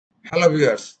Hello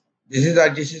viewers, this is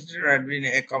IT System Admin,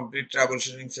 a complete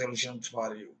troubleshooting solution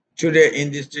for you. Today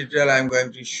in this tutorial I am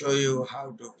going to show you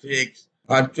how to fix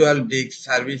virtual disk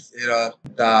service error.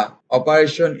 The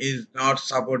operation is not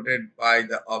supported by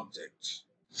the object.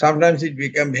 Sometimes it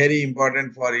becomes very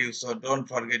important for you, so don't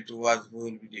forget to watch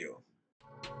full video.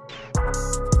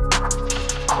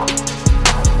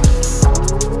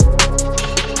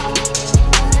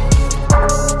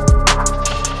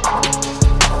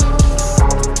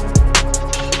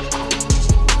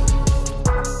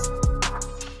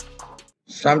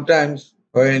 Sometimes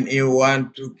when you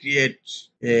want to create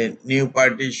a new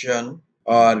partition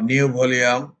or new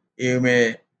volume, you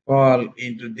may fall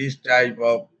into this type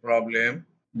of problem,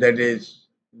 that is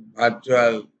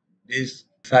virtual disk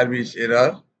service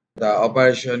error. The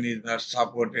operation is not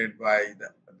supported by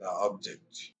the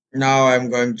object. Now I'm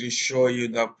going to show you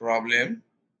the problem.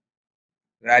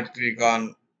 Right click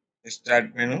on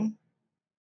Start menu,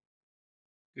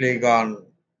 click on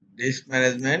Disk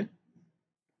Management.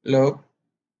 Look,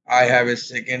 I have a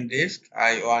second disk.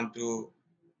 I want to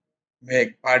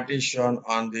make partition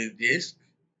on this disk,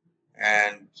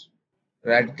 and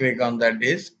right click on the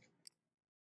disk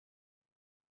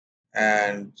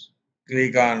and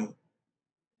click on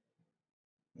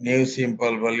New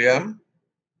Simple Volume.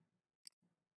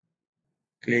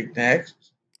 Click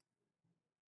Next,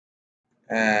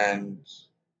 and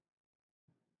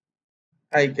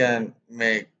I can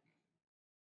make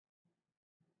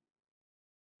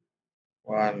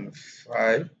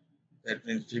 1.5, that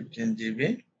means 15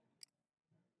 GB.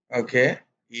 Okay,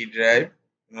 E drive,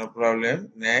 no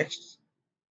problem. Next,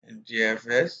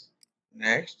 NTFS,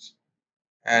 next,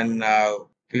 and now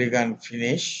click on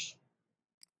Finish.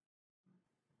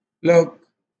 Look,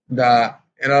 the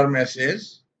error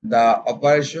message, the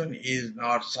operation is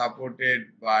not supported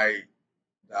by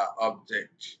the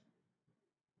object.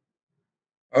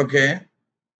 Okay,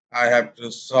 I have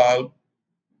to solve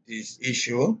this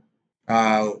issue.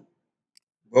 Now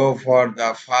go for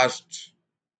the first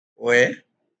way.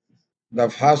 The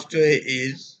first way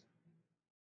is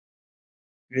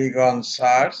click on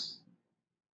search,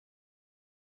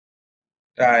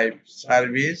 type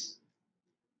service,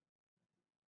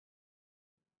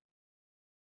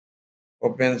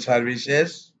 open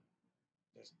services,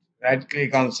 right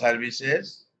click on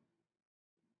services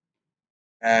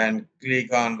and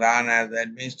click on run as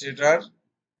administrator.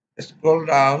 Scroll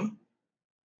down.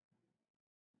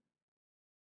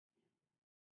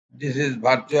 This is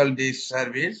virtual disk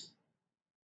service,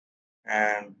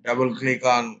 and double click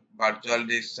on virtual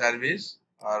disk service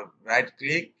or right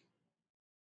click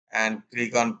and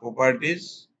click on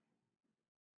properties.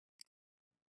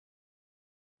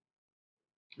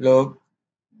 Look,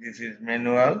 this is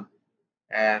manual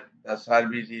and the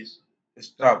service is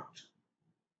stopped.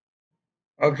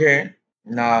 Okay,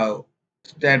 now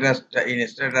in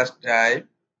status type,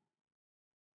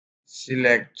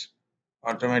 select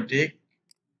automatic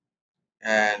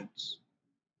and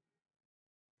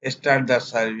start the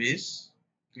service.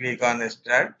 Click on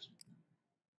start,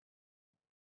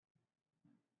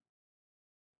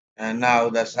 and now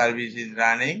the service is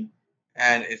running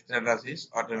and status is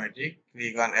automatic.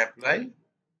 Click on apply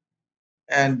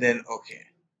and then OK.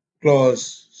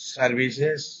 Close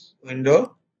services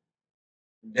window.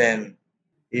 Then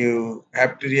you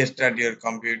have to restart your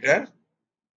computer.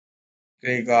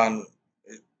 Click on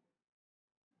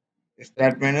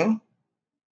start menu,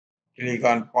 click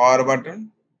on power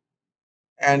button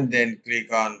and then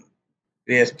click on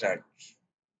restart.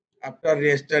 After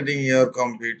restarting your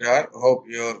computer, hope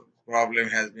your problem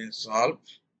has been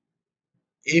solved.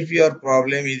 If your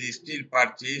problem is still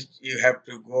persist, you have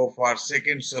to go for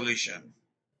second solution.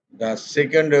 The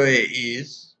second way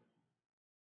is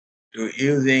to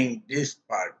using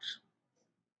Diskaprt.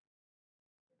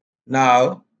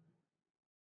 Now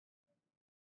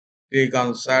click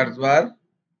on search bar,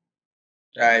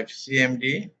 type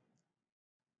CMD,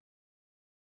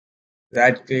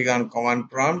 right click on command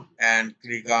prompt and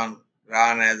click on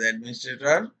run as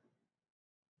administrator.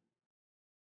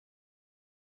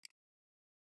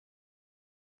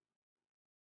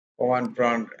 Command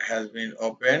prompt has been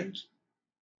opened.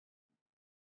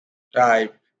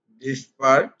 Type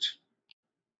Diskaprt,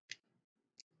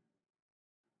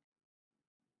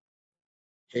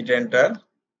 hit enter.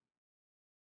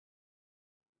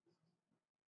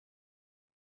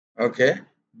 Okay,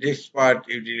 Diskaprt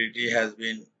utility has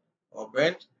been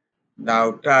opened.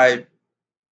 Now type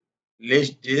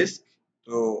list disk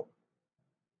to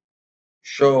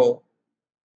show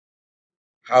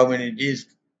how many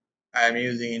disks I am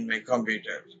using in my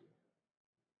computer.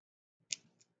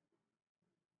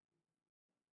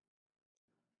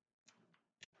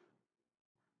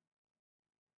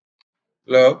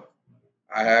 Look,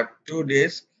 I have two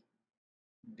disks,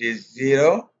 disk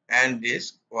 0 and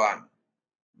disk 1.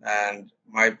 And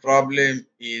my problem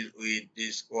is with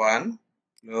disk 1.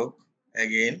 Look,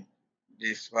 again,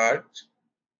 Diskaprt,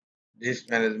 disk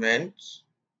management.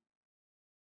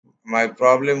 My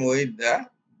problem with the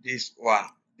disk 1,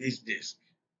 this disk.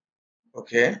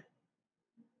 Okay,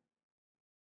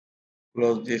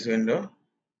 close this window.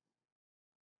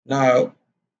 Now,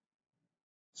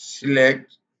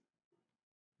 select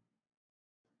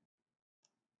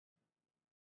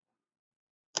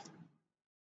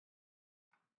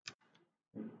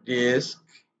disk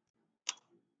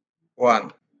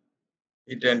 1.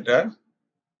 Hit enter.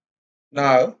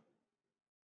 Now,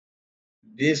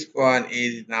 disk 1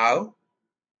 is now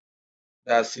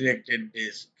the selected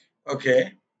disk.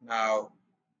 Okay, now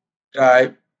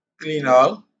type clean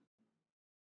all.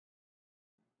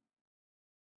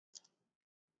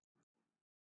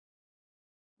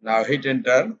 Now hit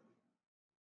enter.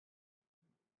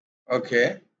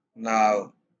 Okay,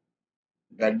 now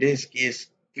the disk is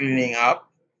cleaning up.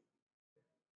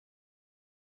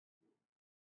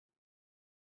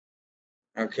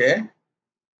 Okay,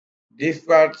 this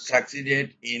part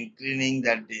succeeded in cleaning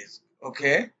the disk.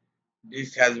 Okay,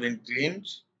 disk has been cleaned.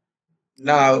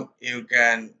 Now you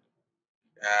can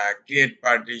create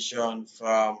partition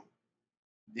from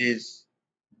this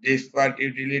Diskaprt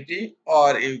utility,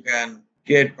 or you can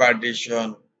create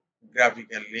partition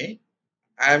graphically.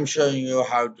 I am showing you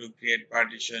how to create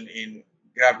partition in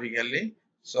graphically,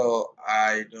 so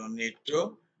I don't need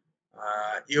to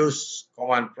use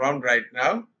command prompt right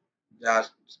now.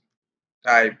 Just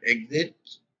type exit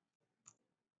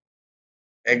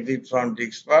from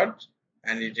Diskaprt,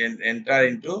 and it will enter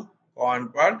into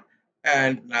command part.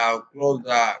 And now close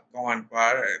the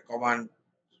command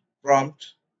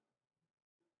prompt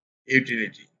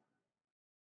utility.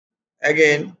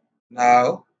 Again,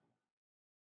 now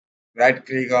right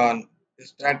click on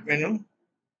start menu,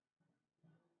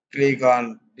 click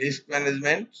on disk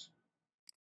management.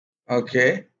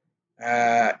 Okay,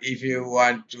 if you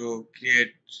want to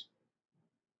create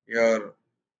your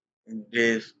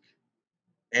disk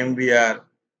MBR,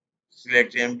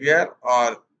 select MBR,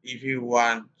 or if you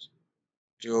want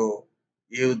to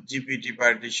use GPT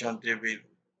partition table,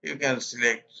 you can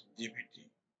select GPT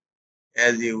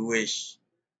as you wish.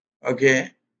 Okay,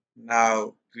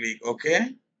 now click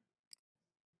OK.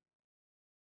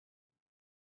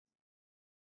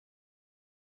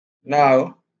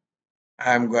 Now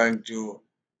I am going to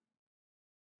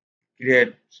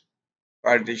create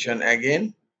partition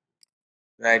again.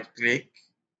 Right click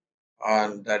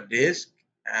on the disk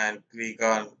and click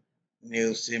on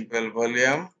new simple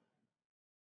volume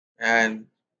and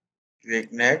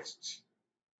click next,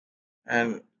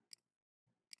 and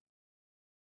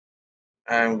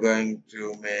I'm going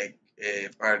to make a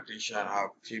partition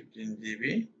of 15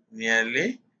 GB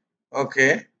nearly.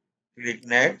 Okay, click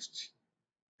next,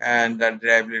 and the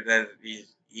drive letter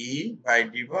is E by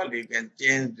default. You can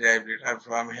change drive letter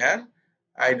from here.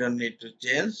 I don't need to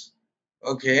change.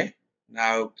 Okay,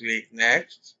 now click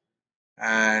next,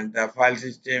 and the file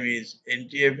system is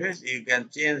NTFS. You can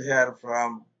change here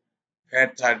from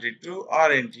FAT32 or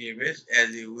NTFS as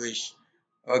you wish.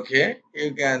 Okay,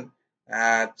 you can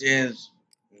change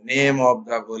name of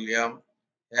the volume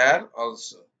here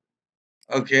also.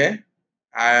 Okay,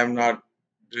 I am not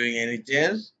doing any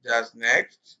change, just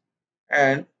next,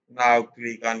 and now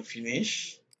click on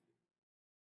finish.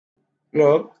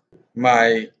 Look,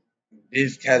 my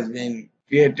disk has been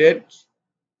created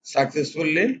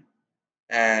successfully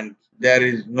and there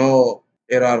is no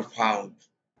error found.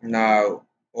 Now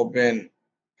open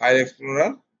File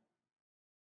Explorer,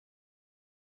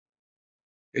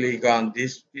 click on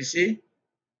this PC.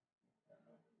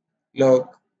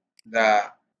 Look, the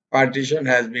partition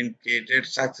has been created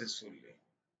successfully.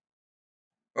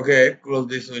 Okay, close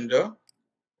this window,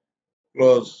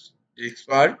 close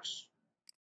Diskaprt.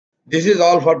 This is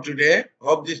all for today.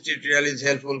 Hope this tutorial is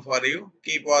helpful for you.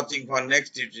 Keep watching for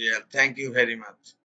next tutorial. Thank you very much.